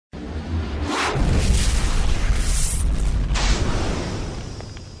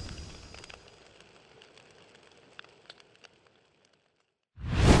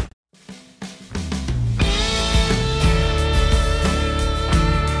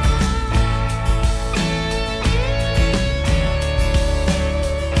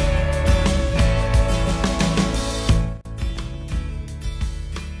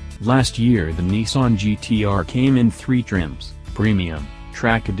Last year the Nissan GT-R came in 3 trims: Premium,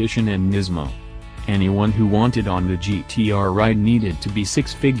 Track Edition and NISMO. Anyone who wanted on the GT-R ride needed to be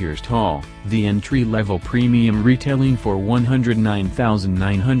 6 figures tall. The entry-level Premium retailing for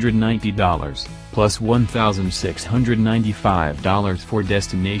 $109,990, plus $1,695 for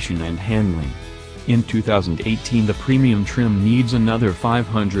destination and handling. In 2018 the Premium trim needs another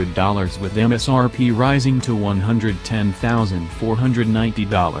 $500 with MSRP rising to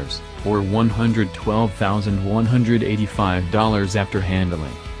 $110,490, or $112,185 after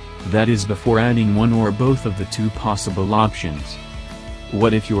handling. That is before adding one or both of the 2 possible options.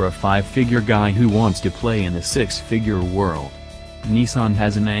 What if you're a 5-figure guy who wants to play in a 6-figure world? Nissan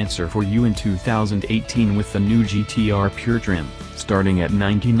has an answer for you in 2018 with the new GT-R Pure trim, starting at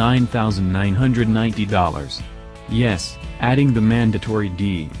 $99,990. Yes, adding the mandatory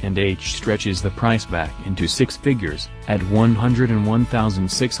D&H stretches the price back into 6 figures, at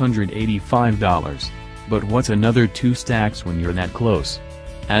 $101,685. But what's another 2 stacks when you're that close?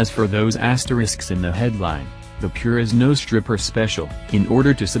 As for those asterisks in the headline, the Pure is no stripper special. In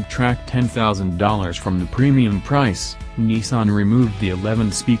order to subtract $10,000 from the premium price, Nissan removed the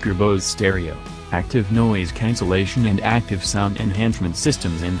 11-speaker Bose stereo, active noise cancellation and active sound enhancement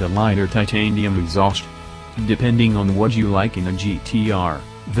systems and the lighter titanium exhaust. Depending on what you like in a GT-R,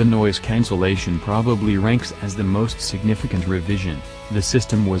 the noise cancellation probably ranks as the most significant revision. The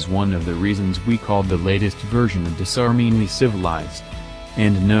system was one of the reasons we called the latest version of disarmingly civilized.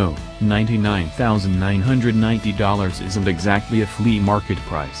 And no, $99,990 isn't exactly a flea market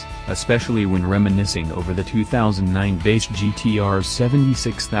price, especially when reminiscing over the 2009 base GT-R's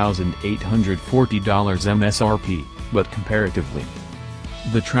 $76,840 MSRP, but comparatively,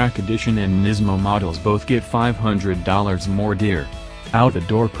 the Track Edition and NISMO models both get $500 more dear.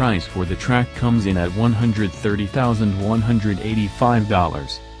 Out-the-door price for the Track comes in at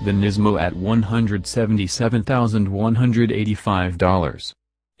 $130,185, the NISMO at $177,185.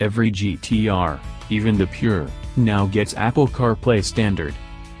 Every GT-R, even the Pure, now gets Apple CarPlay standard.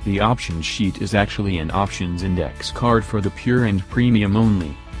 The options sheet is actually an options index card for the Pure and Premium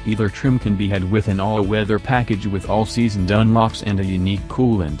only. Either trim can be had with an all-weather package with all-season unlocks and a unique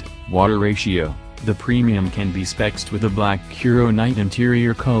coolant-water ratio. The Premium can be spec'd with a black Curo Night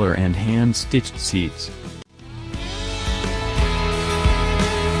interior color and hand-stitched seats.